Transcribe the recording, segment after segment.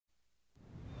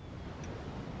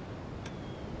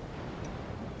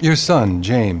Your son,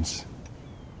 James.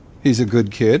 He's a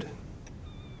good kid.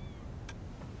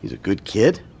 He's a good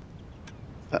kid?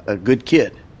 A good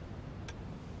kid?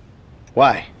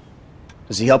 Why?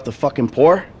 Does he help the fucking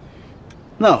poor?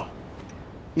 No.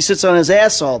 He sits on his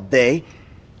ass all day,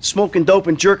 smoking dope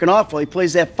and jerking off while he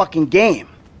plays that fucking game.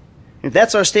 If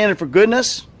that's our standard for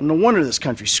goodness, no wonder this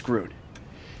country's screwed.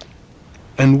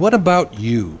 And what about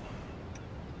you?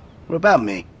 What about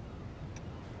me?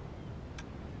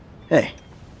 Hey.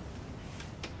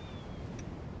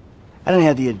 I don't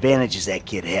have the advantages that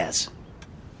kid has.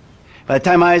 By the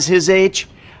time I was his age,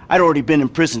 I'd already been in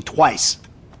prison twice.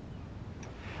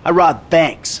 I robbed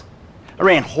banks. I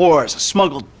ran whores. I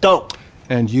smuggled dope.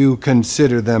 And you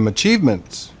consider them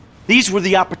achievements? These were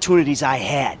the opportunities I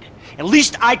had. At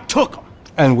least I took them.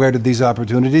 And where did these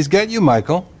opportunities get you,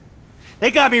 Michael?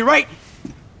 They got me right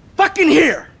fucking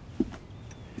here.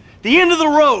 The end of the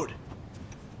road.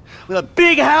 With a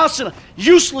big house and a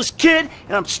useless kid,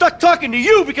 and I'm stuck talking to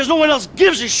you because no one else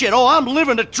gives a shit. Oh, I'm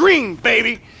living a dream,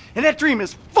 baby. And that dream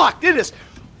is fucked. It is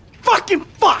fucking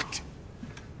fucked.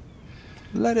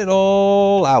 Let it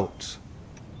all out.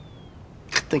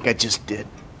 I think I just did.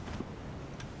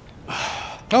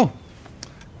 Oh.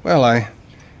 Well, I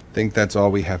think that's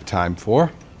all we have time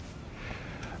for.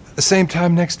 The same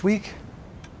time next week?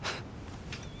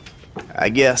 I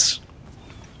guess.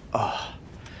 Oh.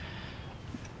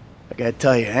 I gotta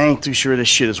tell you, I ain't too sure this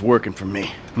shit is working for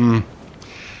me.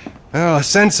 Well, a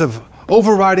sense of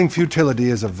overriding futility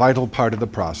is a vital part of the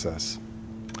process.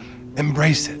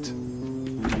 Embrace it.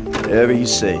 Whatever you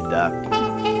say, Doc.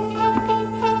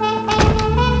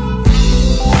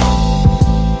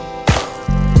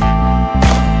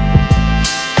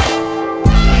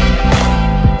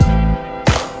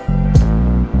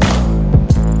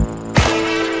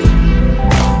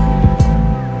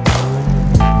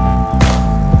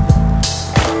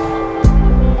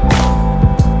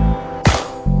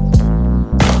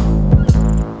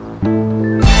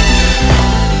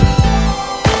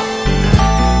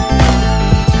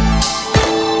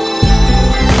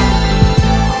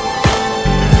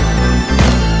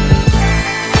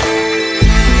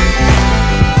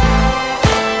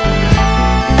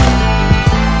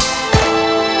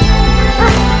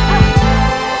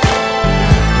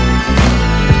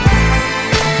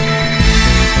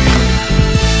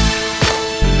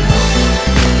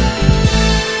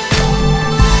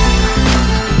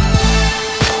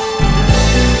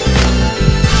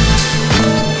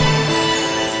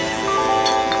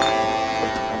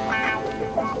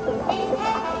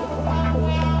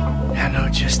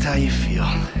 Just how you feel.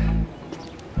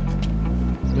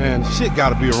 Man, shit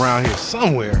gotta be around here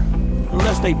somewhere.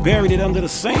 Unless they buried it under the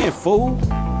sand, fool.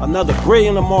 Another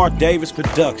brilliant Lamar Davis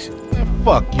production. Man,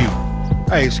 fuck you.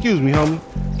 Hey, excuse me, homie.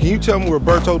 Can you tell me where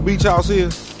Berto Beach House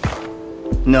is?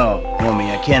 No,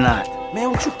 homie, I cannot.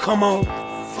 Man, would you come on?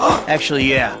 Fuck. Actually,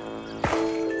 yeah.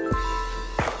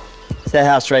 It's that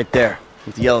house right there,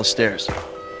 with the yellow stairs.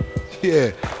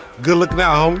 Yeah, good looking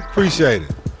out, homie. Appreciate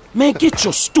it. Man, get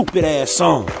your stupid ass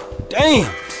on. Damn,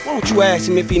 why don't you ask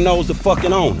him if he knows the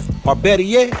fucking owner? Or better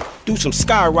yet, do some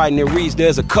skywriting that reads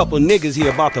there's a couple niggas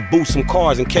here about to boost some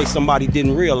cars in case somebody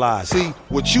didn't realize. See,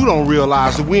 what you don't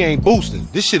realize is we ain't boosting.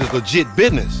 This shit is legit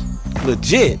business.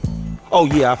 Legit? Oh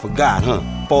yeah, I forgot, huh?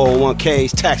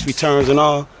 401ks, tax returns and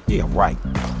all? Yeah, right.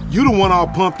 You the one all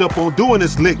pumped up on doing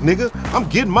this lick, nigga. I'm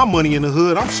getting my money in the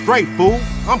hood. I'm straight, fool.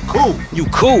 I'm cool. You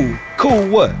cool? Cool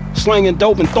what? Slinging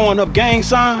dope and throwing up gang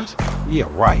signs? Yeah,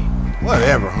 right.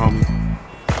 Whatever, homie.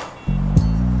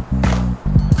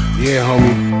 Yeah,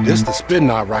 homie. This the spin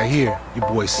knot right here. Your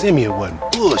boy Simeon wasn't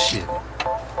bullshit.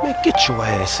 Man, get your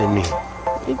ass in there.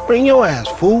 Hey, bring your ass,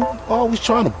 fool. Always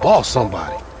trying to boss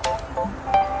somebody.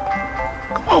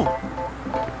 Come on.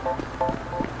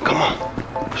 Come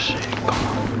on. Shit, come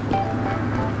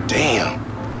on. Damn,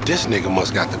 this nigga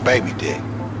must got the baby dick.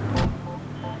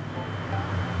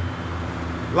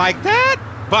 Like that?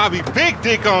 Bobby big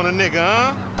dick on a nigga,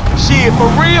 huh? Shit, for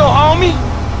real, homie.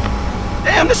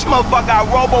 Damn, this motherfucker got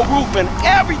robo-roof and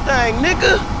everything,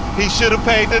 nigga. He should have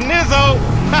paid the nizzo.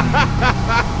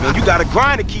 Man, you gotta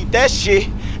grind to keep that shit.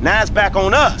 Now it's back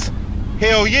on us.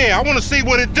 Hell yeah, I wanna see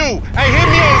what it do. Hey, hit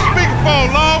me on the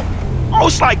speakerphone, Law. Oh,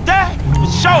 it's like that?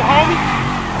 For sure, homie.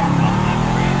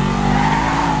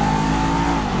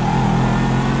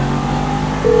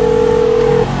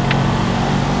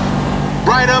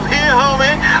 Right up here,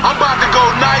 homie. I'm about to go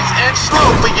nice and slow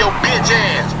for your bitch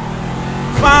ass.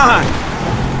 Fine.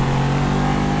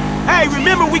 Hey,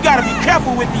 remember we gotta be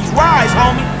careful with these rides,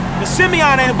 homie. The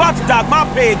Simeon ain't about to dock my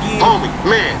pay again. Homie,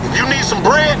 man, if you need some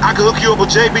bread, I can hook you up with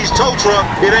JB's tow truck.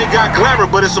 It ain't got glamour,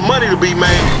 but it's some money to be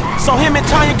made. So him and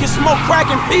Tanya can smoke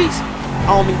crack in peace?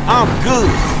 Homie, I'm good.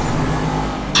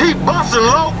 Keep bustin',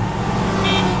 Lo.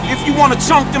 If you wanna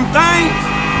chunk them things.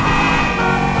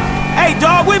 Hey,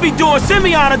 dawg, we be doing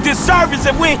Simeon a disservice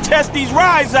if we ain't test these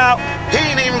rides out. He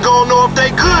ain't even gonna know if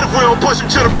they good if we don't push him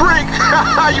to the brink.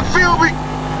 You feel me?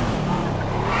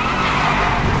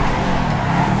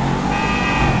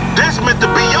 This meant to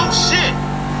be your shit.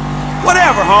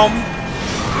 Whatever, homie.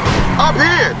 Up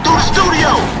here, through the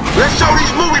studio. Let's show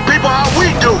these movie people how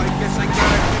we do.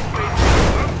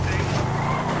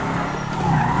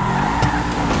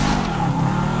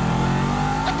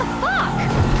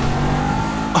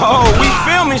 Oh, we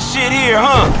filming shit here,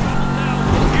 huh?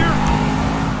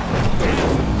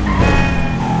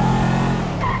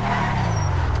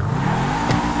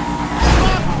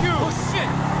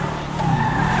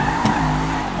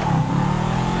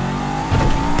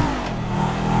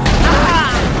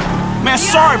 Man,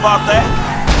 sorry about that.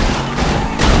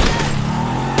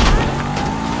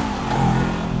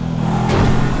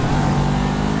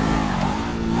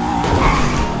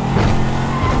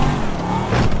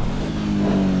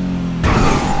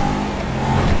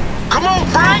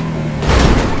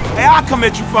 Hey, I'll come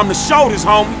at you from the shoulders,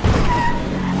 homie.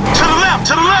 To the left,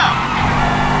 to the left.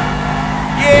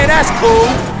 Yeah, that's cool.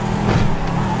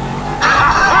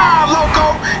 Ha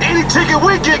loco. Any ticket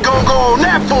we get gon' go on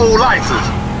that fool license.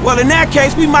 Well, in that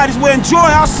case, we might as well enjoy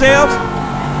ourselves.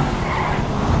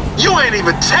 You ain't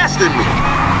even testing me.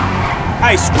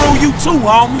 Hey, screw you too,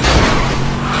 homie.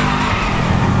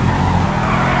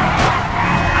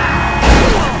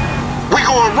 We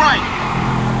going right.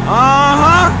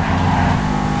 Uh-huh.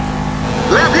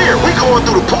 Left here, we going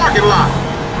through the parking lot.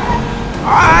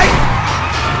 Alright.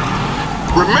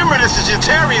 Remember, this is your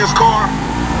Terrier's car.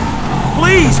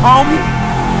 Please, homie.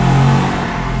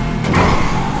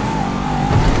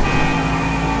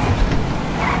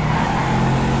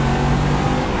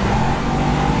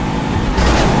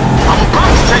 I'm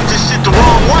about to take this shit the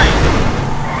wrong way.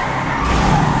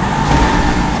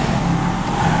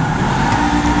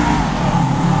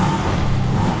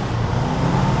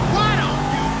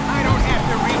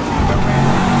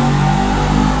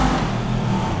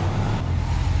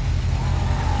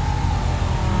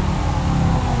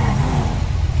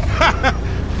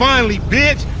 Finally,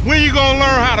 bitch, when you gonna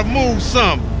learn how to move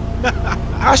something?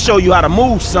 I'll show you how to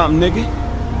move something, nigga.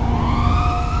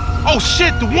 Oh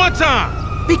shit, the one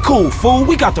time! Be cool, fool.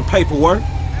 We got the paperwork.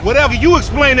 Whatever, you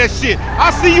explain that shit.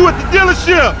 I'll see you at the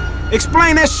dealership!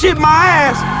 Explain that shit my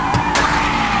ass.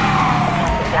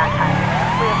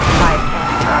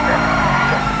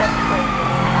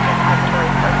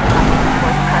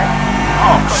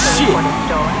 Oh, shit.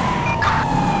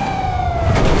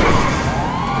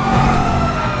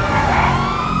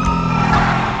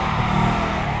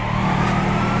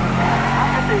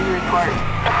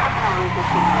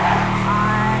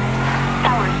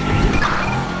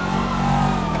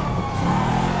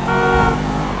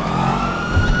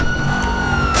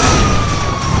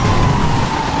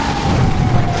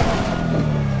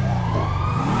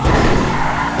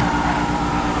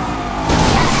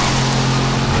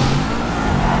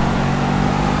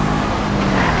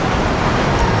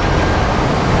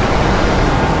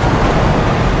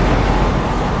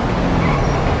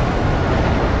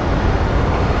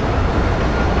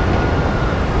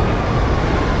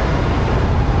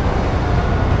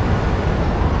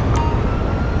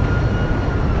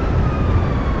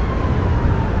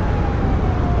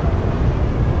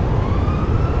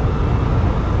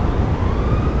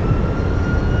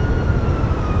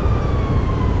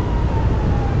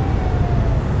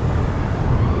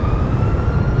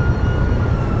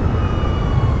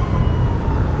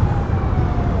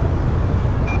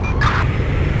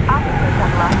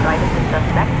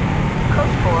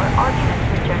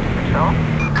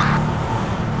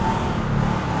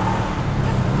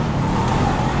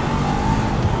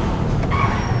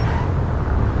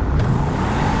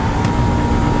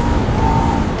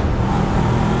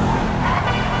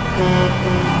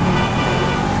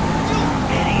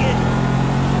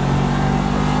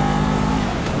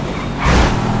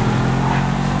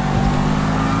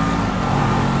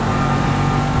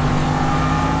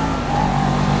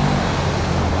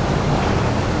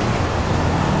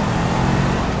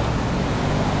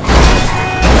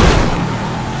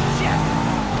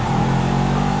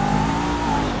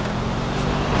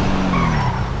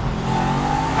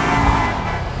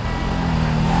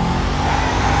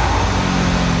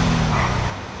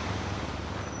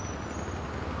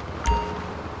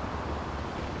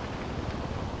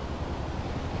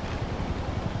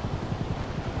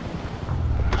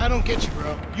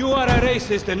 You are a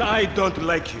racist and I don't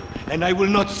like you. And I will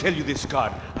not sell you this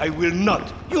car. I will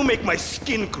not. You make my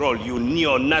skin crawl, you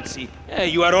neo-Nazi.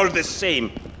 You are all the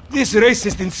same. This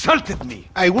racist insulted me.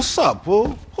 Hey, what's up,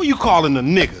 fool? Who you calling a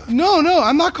nigga? No,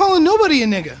 I'm not calling nobody a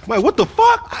nigga. Wait, what the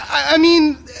fuck? I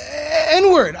mean,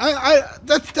 N-word.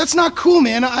 That's not cool,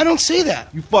 man. I don't say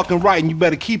that. You fucking right, and you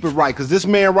better keep it right, because this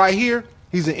man right here,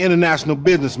 he's an international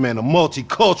businessman, a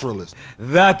multiculturalist.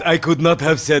 That I could not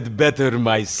have said better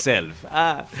myself.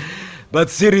 But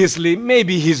seriously,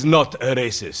 maybe he's not a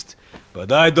racist.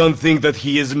 But I don't think that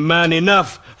he is man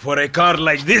enough for a car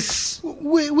like this.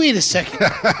 Wait a second.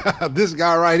 This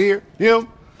guy right here, him,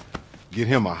 get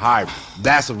him a hybrid.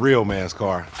 That's a real man's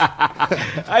car.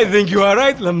 I think you are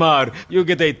right, Lamar. You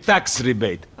get a tax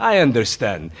rebate. I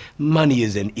understand. Money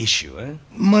is an issue, eh?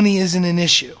 Money isn't an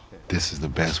issue. This is the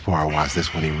best part. Watch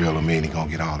this when he reel him in. He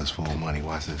gonna get all his full money.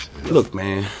 Watch this. Look,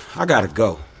 man, I gotta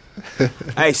go.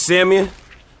 Hey, Simeon,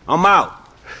 I'm out.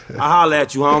 I'll holler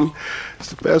at you, homie. It's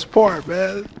the best part,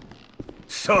 man.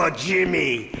 So,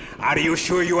 Jimmy, are you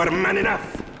sure you are man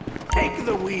enough? Take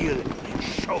the wheel and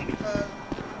show me.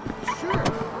 Sure.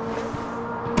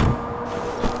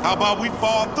 How about we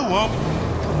fall through, homie?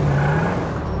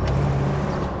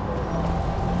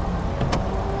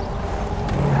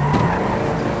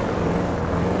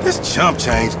 This chump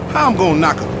change. How I'm gonna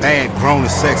knock a bad, grown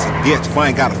and sexy bitch if I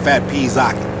ain't got a fat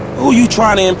Pizzaki? Who you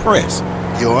trying to impress?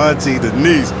 Your auntie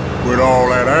Denise, with all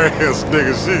that ass,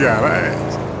 nigga, she got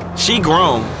ass. She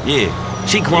grown, yeah.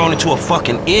 She grown into a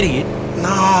fucking idiot.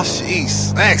 Nah, she's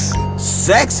sexy.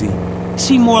 Sexy?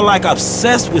 She more like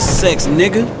obsessed with sex,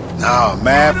 nigga. Nah,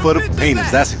 mad for the penis.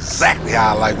 That's exactly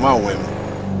how I like my women.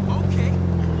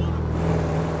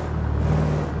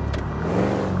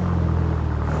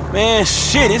 Man,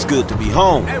 shit, it's good to be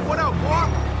home. Hey, what up, boy?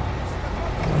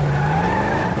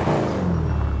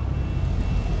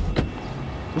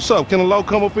 What's up? Can a low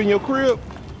come up in your crib?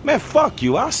 Man, fuck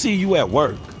you. I'll see you at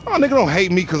work. Oh, nigga, don't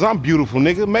hate me because I'm beautiful,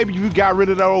 nigga. Maybe you got rid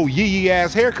of that old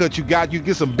yee-yee-ass haircut you got, you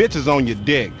get some bitches on your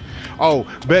dick. Oh,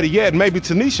 better yet, maybe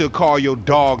Tanisha will call your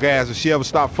dog ass if she ever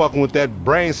stop fucking with that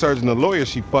brain surgeon, the lawyer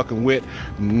she fucking with,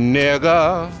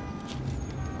 nigga.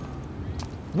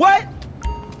 What?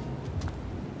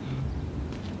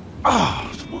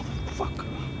 Oh, motherfucker.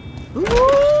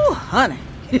 Ooh, honey.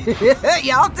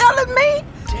 Y'all telling me?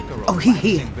 Oh, he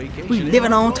here. We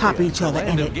living on top of each other,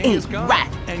 and it ain't right.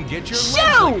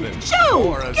 Shoo!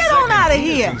 Get on out of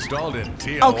here!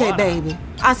 Okay, baby.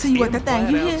 I'll see you at the thing.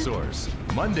 You hear?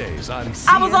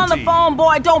 I was on the phone,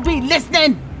 boy. Don't be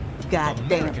listening.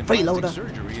 Goddamn freeloader.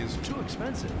 Surgery is too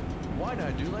expensive. Why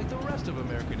not do like the rest of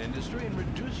American industry and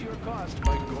reduce your cost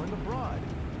by going abroad?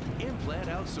 Implant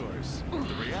Outsource, the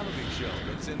reality show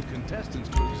that sends contestants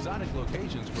to exotic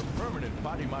locations for permanent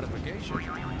body modification.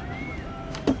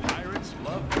 Pirates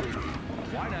love booty.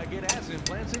 Why not get ass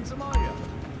implants in Somalia?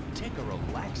 Take a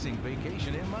relaxing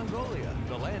vacation in Mongolia,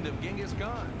 the land of Genghis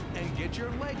Khan, and get your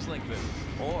legs lengthened.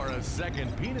 Or a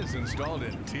second penis installed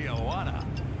in Tijuana.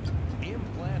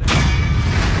 Implant